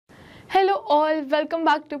all, welcome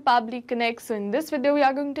back to Pabbly Connect. So in this video we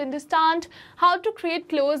are going to understand how to create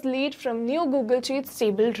close lead from new Google Sheets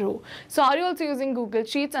table row. So are you also using Google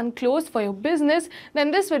Sheets and close for your business?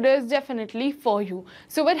 Then this video is definitely for you.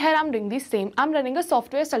 So over here I'm doing the same. I'm running a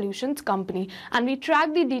software solutions company and we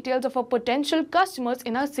track the details of our potential customers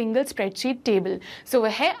in a single spreadsheet table. So over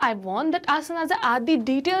here I want that as soon as I add the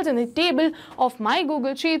details in the table of my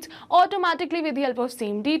Google Sheets, automatically with the help of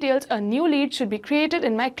same details a new lead should be created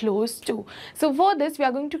in my close too. So for this we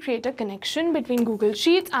are going to create a connection between Google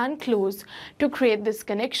Sheets and close. To create this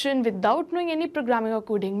connection without knowing any programming or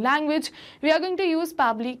coding language, we are going to use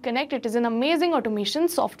Pabbly Connect. It is an amazing automation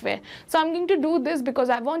software. So I'm going to do this because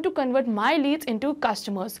I want to convert my leads into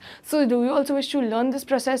customers. So do you also wish to learn this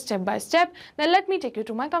process step by step? Then let me take you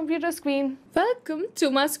to my computer screen. Welcome to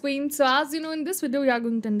my screen. So as you know, in this video we are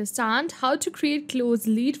going to understand how to create close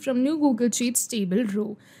lead from new Google Sheets table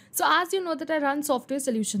row. So as you know that I run software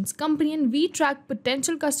solutions company and we track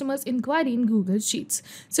potential customers inquiry in Google Sheets.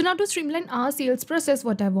 So now to streamline our sales process,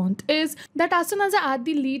 what I want is that as soon as I add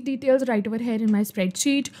the lead details right over here in my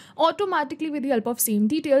spreadsheet, automatically with the help of same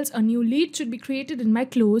details, a new lead should be created in my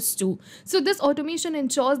close too. So this automation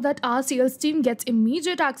ensures that our sales team gets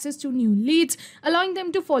immediate access to new leads, allowing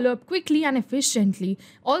them to follow up quickly and efficiently.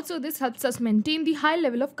 Also, this helps us maintain the high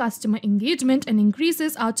level of customer engagement and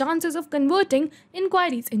increases our chances of converting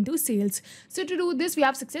inquiries into sales. So to do this, we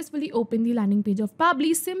have successfully opened the landing page of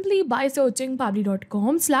Pabbly simply by searching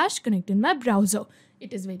pabbly.com/connect in my browser.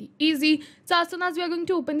 It is very easy. So as soon as we are going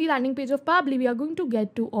to open the landing page of Pabbly, we are going to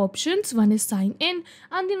get two options. One is sign in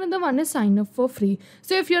and the other one is sign up for free.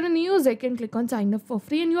 So if you're a new user, you can click on sign up for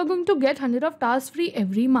free and you are going to get 100 of tasks free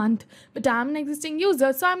every month. But I'm an existing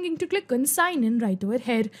user, so I'm going to click on sign in right over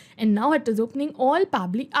here. And now it is opening all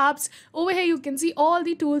Pabbly apps. Over here you can see all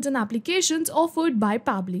the tools and applications offered by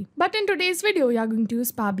Pabbly. But in today's video, we are going to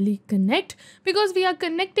use Pabbly Connect because we are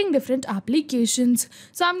connecting different applications.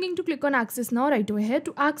 So I'm going to click on access now right over here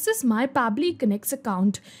to access my Pabbly Connect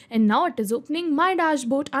account, and now it is opening my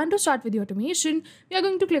dashboard. And to start with the automation, we are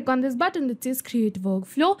going to click on this button that says create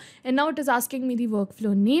workflow, and now it is asking me the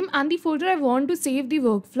workflow name and the folder I want to save the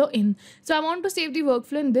workflow in. So I want to save the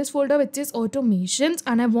workflow in this folder which is automations,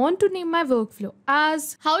 and I want to name my workflow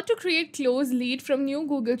as how to create close lead from new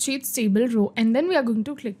Google Sheets table row, and then we are going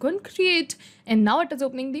to click on create. And now it is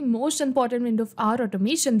opening the most important window of our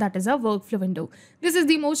automation, that is our workflow window. This is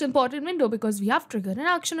the most important window because we have trigger and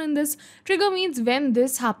action in this. Trigger means when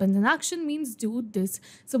this happens and action means do this.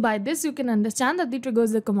 So by this you can understand that the trigger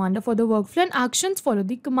is the commander for the workflow and actions follow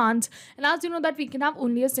the commands. And as you know that we can have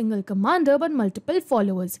only a single commander but multiple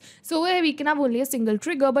followers. So here we can have only a single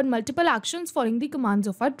trigger but multiple actions following the commands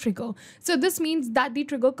of our trigger. So this means that the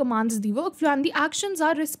trigger commands the workflow and the actions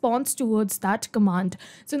are response towards that command.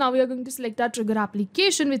 So now we are going to select our trigger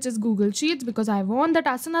application which is Google Sheets because I want that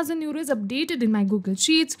as soon as a new row is updated in my Google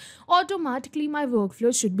Sheets, automatically my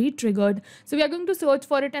workflow should be triggered. So we are going to search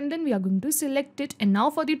for it and then we are going to select it, and now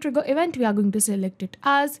for the trigger event we are going to select it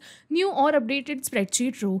as new or updated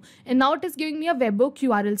spreadsheet row, and now it is giving me a webhook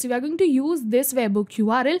URL. So we are going to use this webhook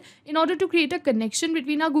URL in order to create a connection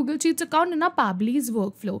between our Google Sheets account and our Pabbly's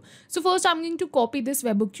workflow. So first I'm going to copy this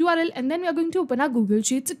webhook URL and then we are going to open our Google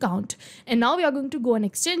Sheets account, and now we are going to go on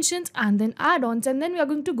extensions and then add-ons, and then we are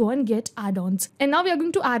going to go and get add-ons, and now we are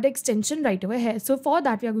going to add extension right over here. So for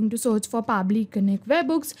that we are going to search for Pabbly Connect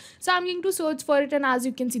webhooks. So I'm going to search for it and as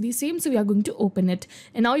you can see the same, so we are going to open it,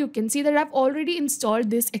 and now you can see that I've already installed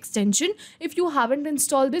this extension. If you haven't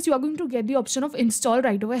installed this, you are going to get the option of install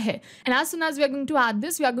right over here, and as soon as we are going to add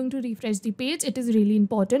this, we are going to refresh the page. It is really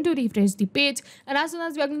important to refresh the page, and as soon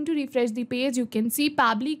as we are going to refresh the page, you can see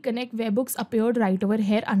Pabbly Connect webhooks appeared right over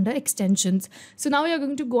here under extensions. So now we are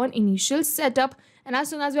going to go on initial setup, and as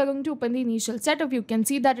soon as we are going to open the initial setup, you can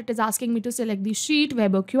see that it is asking me to select the sheet,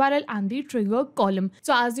 webhook URL and the trigger column.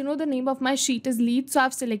 So as you know, the name of my sheet is lead, so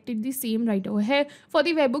I've selected the same right over here. For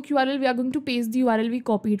the webhook URL, we are going to paste the URL we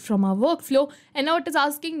copied from our workflow, and now it is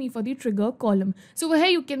asking me for the trigger column. So over here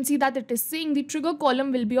you can see that it is saying the trigger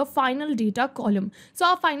column will be your final data column. So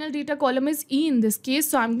our final data column is E in this case,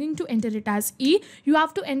 so I'm going to enter it as E. You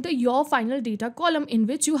have to enter your final data column in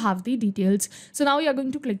which you have the details. So now we are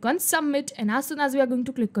going to click on submit, and as soon as we are going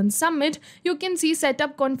to click on submit, you can see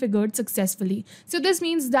setup configured successfully. So this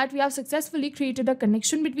means that we have successfully created a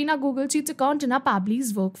connection between our Google Sheets account and our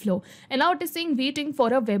Pabbly's workflow. And now it is saying waiting for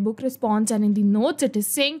a webhook response, and in the notes it is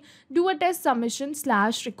saying do a test submission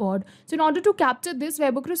 /record. So in order to capture this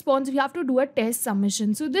webhook response, we have to do a test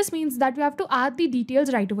submission. So this means that we have to add the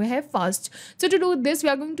details right over here first. So to do this, we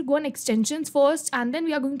are going to go on extensions first, and then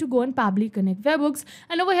we are going to go on Pabbly Connect webhooks,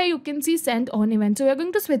 and over here you can see send on event. So we are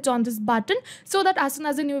going to switch on this button so so that as soon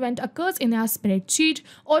as a new event occurs in our spreadsheet,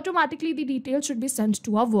 automatically the details should be sent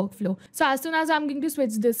to our workflow. So as soon as I'm going to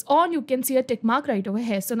switch this on, you can see a tick mark right over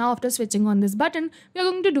here. So now after switching on this button, we are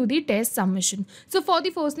going to do the test submission. So for the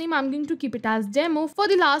first name, I'm going to keep it as demo. For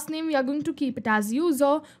the last name, we are going to keep it as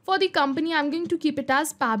user. For the company, I'm going to keep it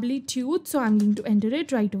as Pabbly Connect. So I'm going to enter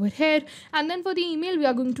it right over here. And then for the email, we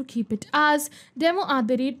are going to keep it as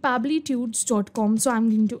demo@pabblytudes.com. So I'm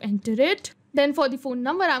going to enter it. Then for the phone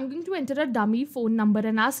number, I'm going to enter a dummy phone number,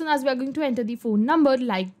 and as soon as we are going to enter the phone number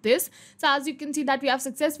like this, so as you can see that we have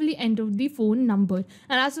successfully entered the phone number,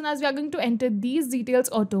 and as soon as we are going to enter these details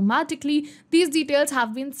automatically, these details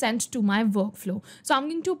have been sent to my workflow. So I'm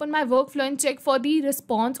going to open my workflow and check for the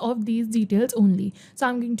response of these details only. So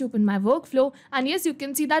I'm going to open my workflow, and yes, you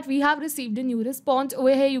can see that we have received a new response.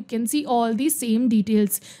 Over here you can see all the same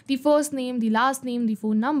details: the first name, the last name, the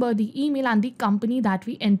phone number, the email, and the company that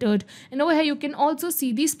we entered. And over here you can also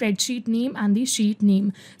see the spreadsheet name and the sheet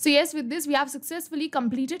name. So yes, with this we have successfully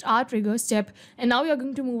completed our trigger step, and now we are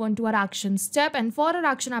going to move on to our action step. And for our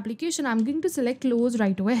action application, I'm going to select close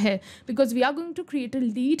right over here, because we are going to create a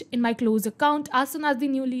lead in my close account as soon as the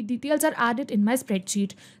new lead details are added in my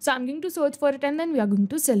spreadsheet. So I'm going to search for it, and then we are going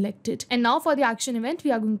to select it. And now for the action event,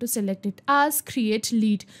 we are going to select it as create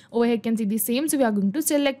lead. Over here you can see the same, so we are going to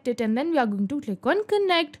select it, and then we are going to click on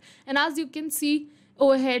connect. And as you can see,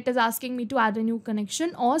 over here it is asking me to add a new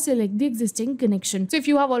connection or select the existing connection. So if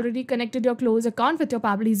you have already connected your close account with your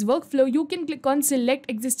Pabbly's workflow, you can click on select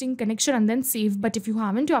existing connection and then save. But if you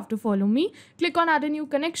haven't, you have to follow me. Click on add a new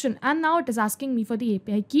connection, and now it is asking me for the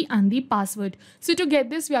API key and the password. So to get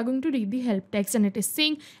this, we are going to read the help text, and it is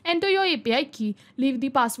saying enter your API key, leave the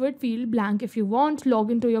password field blank. If you want, log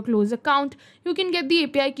into your close account. You can get the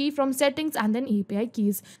API key from settings and then API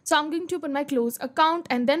keys. So I'm going to open my close account,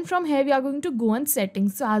 and then from here we are going to go on settings.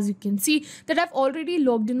 So as you can see that I've already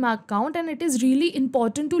logged in my account, and it is really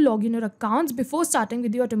important to log in your accounts before starting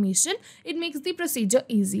with the automation. It makes the procedure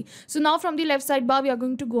easy. So now from the left sidebar, we are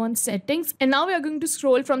going to go on settings, and now we are going to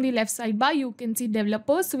scroll from the left sidebar. You can see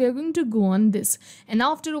developers, so we are going to go on this, and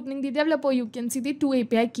now after opening the developer, you can see the two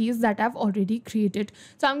API keys that I've already created.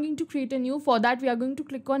 So I'm going to create a new. For that, we are going to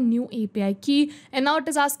click on new API key, and now it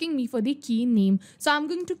is asking me for the key name. So I'm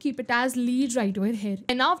going to keep it as lead right over here,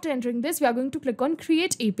 and now after entering this, we are going to click on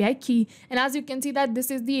create API key, and as you can see that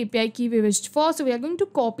this is the API key we wished for. So we are going to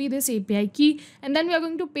copy this API key, and then we are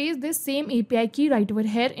going to paste this same API key right over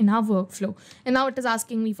here in our workflow. And now it is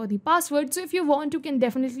asking me for the password. So if you want, you can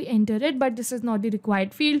definitely enter it, but this is not the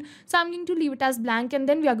required field, so I'm going to leave it as blank, and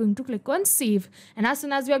then we are going to click on save. And as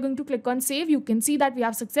soon as we are going to click on save, you can see that we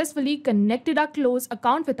have successfully connected our close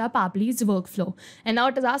account with our Pabbly's workflow. And now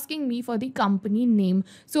it is asking me for the company name.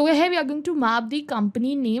 So over here we are going to map the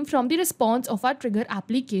company name from the response of our trigger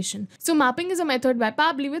application. So mapping is a method by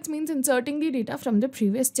Pabbly which means inserting the data from the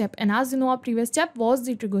previous step, and as you know, our previous step was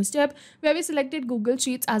the trigger step where we selected Google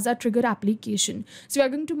Sheets as our trigger application. So we are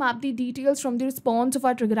going to map the details from the response of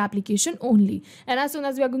our trigger application only, and as soon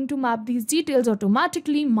as we are going to map these details,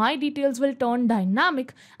 automatically my details will turn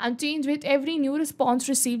dynamic and change with every new response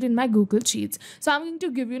received in my Google Sheets. So I'm going to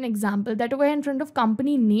give you an example that over here in front of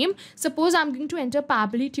company name, suppose I'm going to enter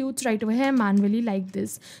Pabbly Connect right over here manually like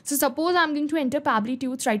this. So suppose I'm going to enter Pabbly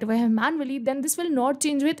Connect right over here manually, then this will not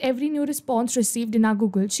change with every new response received in our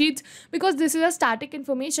Google Sheets, because this is a static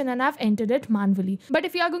information and I've entered it manually. But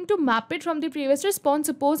if you are going to map it from the previous response,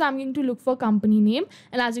 suppose I'm going to look for company name,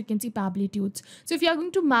 and as you can see Pabbly Connect. So if you are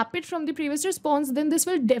going to map it from the previous response, then this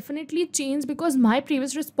will definitely change because my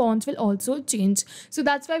previous response will also change. So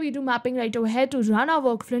that's why we do mapping right over here to run our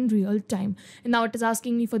workflow in real time. And now it is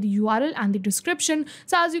asking me for the URL and the description.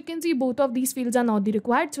 So as you can see, both of these fields are not the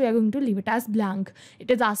required, so we are going to leave it as blank.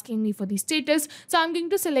 It is asking me for the status, so I'm going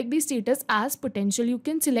to select the status as potential. You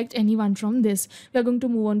can select anyone from this. We are going to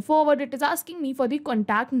move on forward. It is asking me for the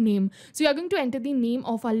contact name, so we are going to enter the name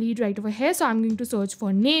of our lead right over here. So I'm going to search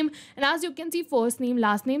for name, and as you can see, first name,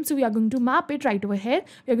 last name, so we are going to map it right over here.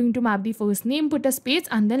 We are going to map the first name, put a space,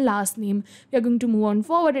 and then last name. We are going to move on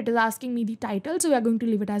forward. It is asking me the title, so we are going to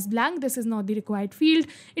leave it as blank. This is not the required field.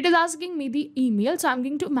 It is asking me the email, so I'm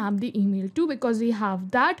going to map the email too because we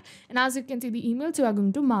have that. And as you can see the email, so we are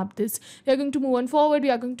going to map this. We are going to move on forward. We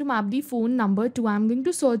are going to map the phone number too. I'm going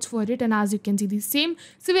to search for it, and as you can see the same,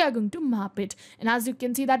 so we are going to map it. And as you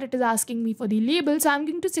can see that it is asking me for the label, so I'm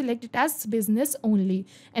going to select it as business only.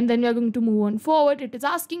 And then we are going to move on forward. It is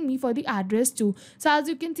asking me for the address too. So as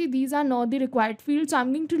you can see, these are not the required fields, so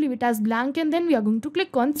I'm going to leave it as blank, and then we are going to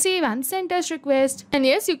click on save and send test request. And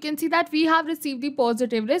yes, you can see that we have received the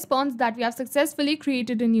positive response that we have successfully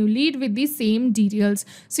created a new lead with the same details.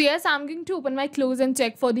 So yes, I'm going to open my Close and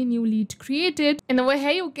check for the new lead created. And over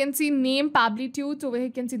here you can see name Pabbly Tunes. Over here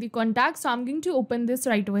you can see the contact. So I'm going to open this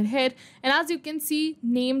right over here. And as you can see,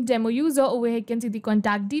 name demo user. Over here you can see the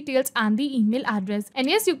contact details and the email address. And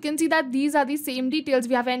yes, you can see that these are the same details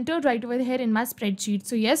we have entered right over here in my spreadsheet.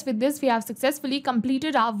 So yes, with this we have successfully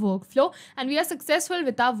completed our workflow and we are successful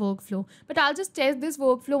with our workflow. But I'll just test this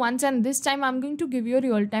workflow once, and this time I'm going to give you a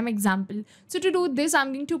real-time example. So to do this,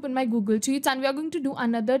 I'm going to open my Google Sheets and we are going to do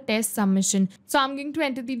another test submission. So I'm going to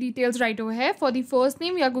enter the details right over here. For the first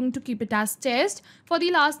name, we are going to keep it as test. For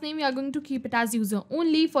the last name, we are going to keep it as user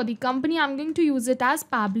only. For the company, I'm going to use it as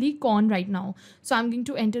Pabbly Con right now. So I'm going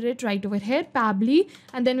to enter it right over here, Pabbly,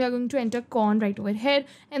 and then we are going to enter Con right over here.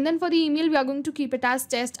 And then for the email, we are going to keep it as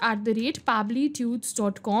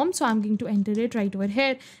test@pabblytunes.com. So I'm going to enter it right over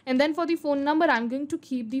here. And then for the phone number, I'm going to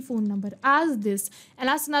keep the phone number as this. And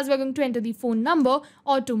as soon as we're going to enter the phone number,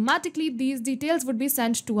 automatically these details would be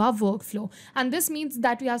sent to our workflow. And this means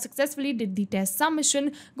that we have successfully did the test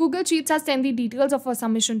submission. Google Sheets has sent the details of our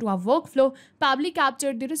submission to our workflow. Pabbly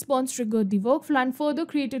captured the response, triggered the workflow, and further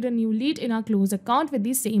created a new lead in our Close account with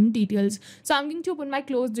the same details. So I'm going to open my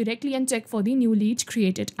Close directly and check for the new lead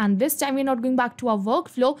created. And this time we're not going back to our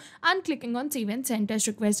workflow and clicking on save and send test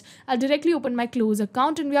request. I'll directly open my Close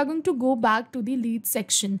account and we are going to go back to the lead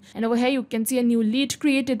section. And over here you can see a new lead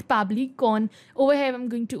created, Pabbly Con. Over here I'm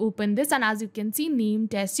going to open this, and as you can see, name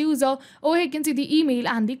test user. Over here you can see the email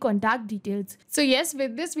and the contact details. So yes,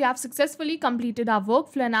 with this we have successfully completed our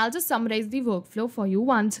workflow, and I'll just summarize the workflow for you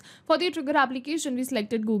once. For the trigger application, we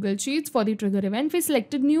selected Google Sheets. For the trigger event, we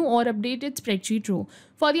selected new or updated spreadsheet row.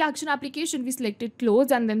 For the action application, we selected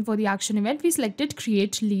Close, and then for the action event, we selected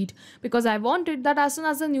create lead, because I wanted that as soon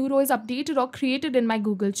as a new row is updated or created in my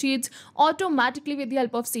Google Sheets, automatically with the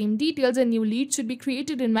help of same details, a new lead should be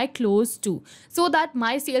created in my Close too, so that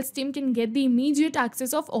my sales team can get the immediate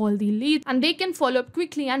access of all the leads and they can follow up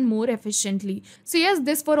quickly and more efficiently. So yes,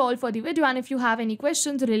 this for all for the video, and if you have any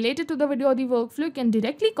questions related to the video or the workflow, you can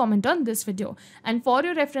directly comment on this video. And for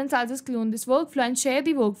your reference, I'll just clone this workflow and share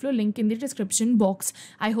the workflow link in the description box.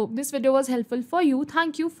 I hope this video was helpful for you.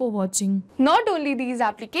 Thank you for watching. Not only these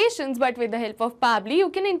applications, but with the help of Pabbly, you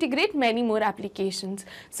can integrate many more applications.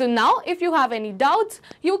 So now if you have any doubts,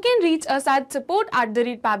 you can reach us at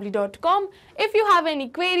support@pabbly.com. If you have any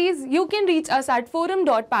queries, you can reach us at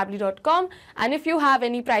forum.pabbly.com. And if you have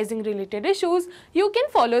any pricing related issues, you can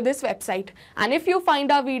follow this website. And if you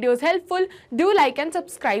find our videos helpful, do like and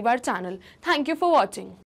subscribe our channel. Thank you for watching.